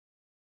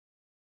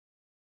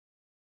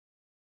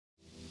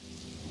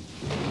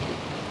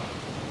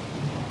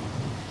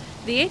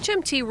The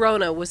HMT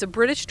Rona was a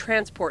British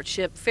transport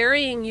ship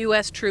ferrying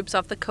U.S. troops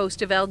off the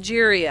coast of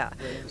Algeria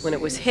when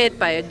it was hit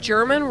by a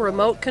German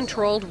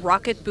remote-controlled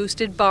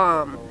rocket-boosted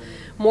bomb.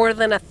 More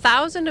than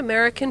 1,000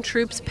 American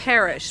troops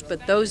perished,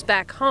 but those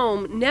back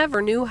home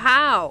never knew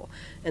how,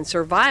 and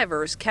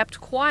survivors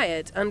kept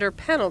quiet under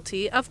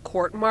penalty of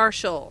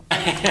court-martial.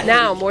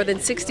 Now, more than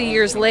 60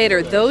 years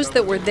later, those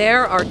that were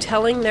there are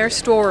telling their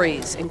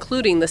stories,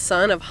 including the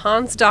son of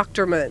Hans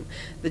Doctormann,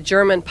 the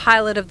German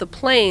pilot of the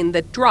plane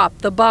that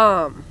dropped the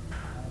bomb.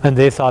 And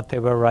they thought they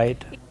were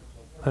right,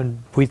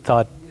 and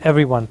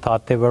everyone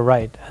thought they were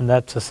right, and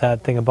that's the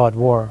sad thing about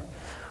war.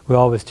 We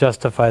always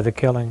justify the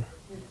killing.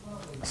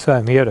 So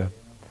I'm here to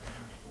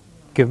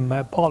give my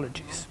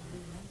apologies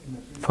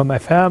for my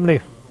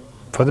family,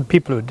 for the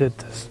people who did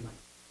this.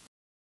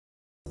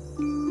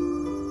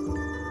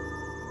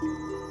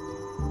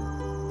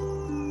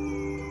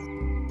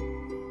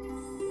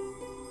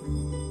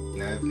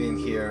 I've been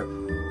here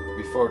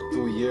before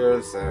 2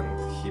 years and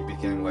he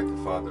became like a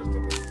father to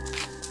me.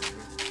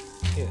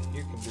 Yeah,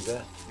 you can do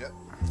that. Yep.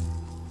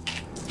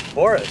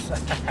 Boris.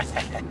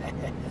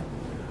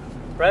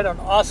 Right on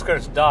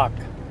Oscar's dock.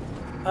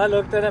 I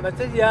looked at him, I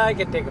said, yeah, I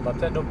can take him up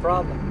there, no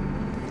problem.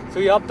 So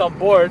he hopped on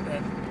board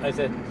and I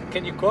said,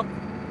 can you cook?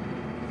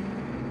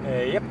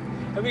 Yep.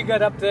 And we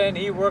got up there and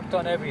he worked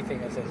on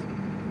everything. I said,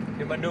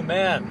 you're my new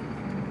man.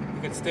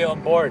 You can stay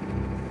on board.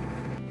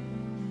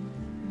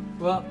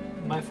 Well,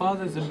 my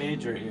father's a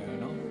major here, you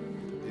know.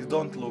 You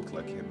don't look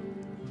like him.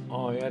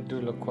 Oh, yeah, I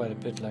do look quite a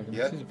bit like him.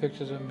 Yeah? See the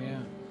pictures of him?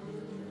 Yeah.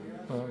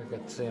 Well, we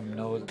got the same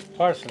nose.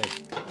 Parsley.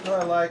 No,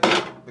 I like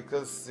it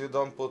because you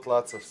don't put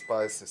lots of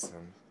spices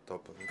on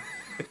top of it.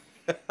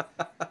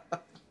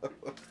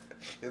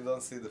 You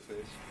don't see the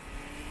fish.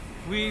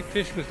 We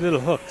fish with little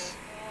hooks.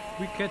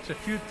 We catch a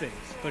few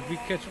things, but we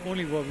catch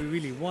only what we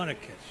really want to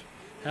catch.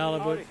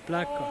 Halibut,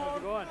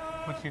 blackcod.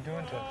 What you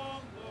doing to it?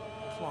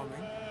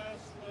 Plumbing.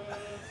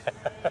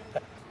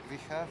 We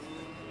have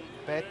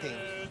betting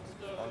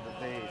on the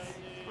days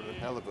for the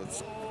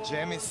halibuts.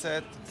 Jamie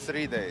said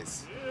 3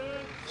 days.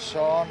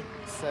 Sean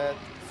said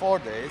 4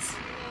 days.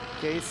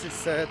 Casey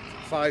said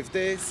 5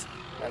 days.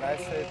 And I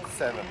said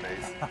 7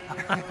 days.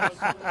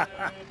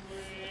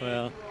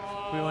 Well,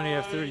 we only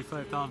have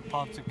 35,000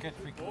 pounds to catch.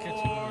 We can catch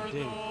it in a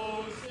day.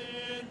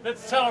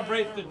 Let's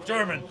celebrate the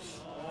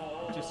Germans.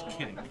 Just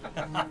kidding.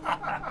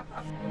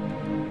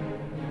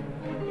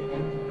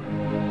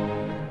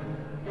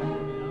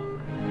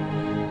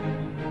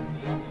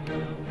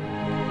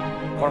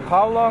 For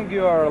how long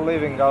you are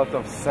living out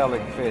of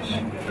selling fish?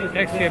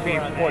 Next year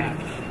being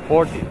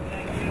 40.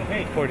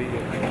 40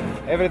 years.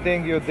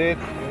 Everything you did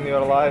in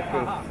your life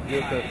is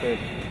due to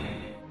fish.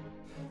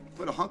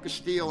 Put a hunk of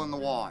steel in the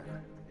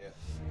water.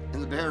 In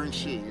the Bering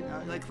Sea. You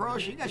know, like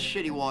Croatia, you got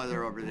shitty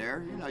water over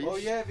there. You know, Oh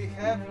yeah, we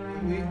had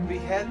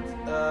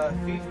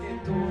 15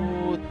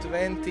 to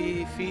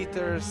 20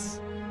 feeters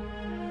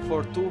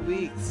for 2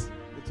 weeks.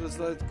 It was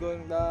like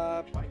going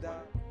up,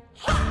 down.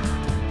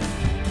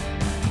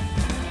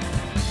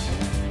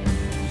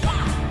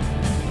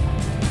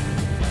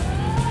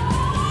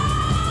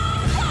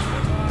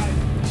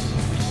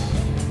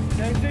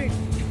 Same thing.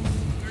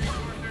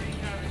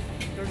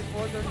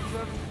 34,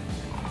 37.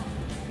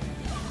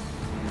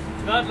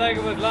 It's not like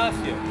it was last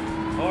year.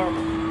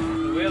 Horrible.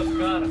 The whales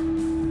got them.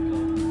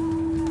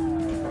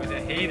 Boy,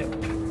 they hate them.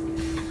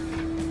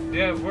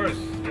 They're worse.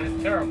 They're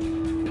terrible.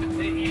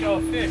 They eat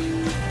all fish.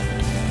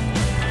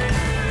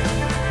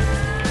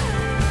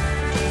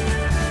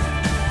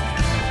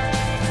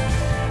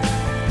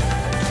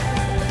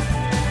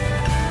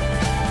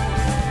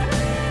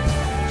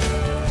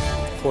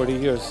 "40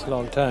 years, a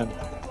long time.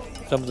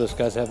 Some of those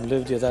guys haven't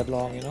lived here that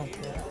long, you know.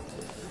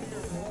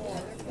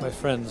 My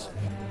friends.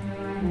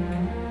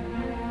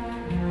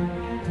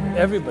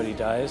 Everybody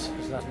dies.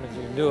 There's nothing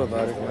you can do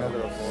about it, you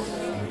know.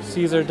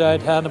 Caesar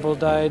died, Hannibal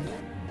died.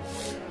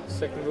 The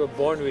second we were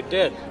born, we were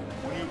dead.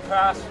 When you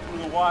pass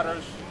through the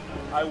waters,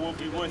 I will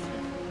be with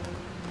you.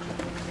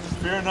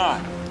 Fear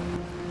not.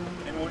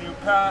 And when you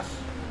pass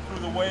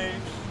through the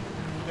waves,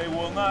 they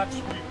will not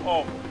sweep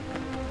over.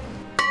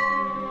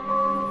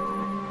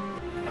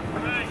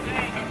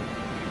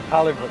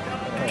 Hollywood.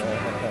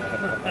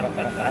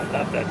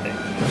 Not that thing.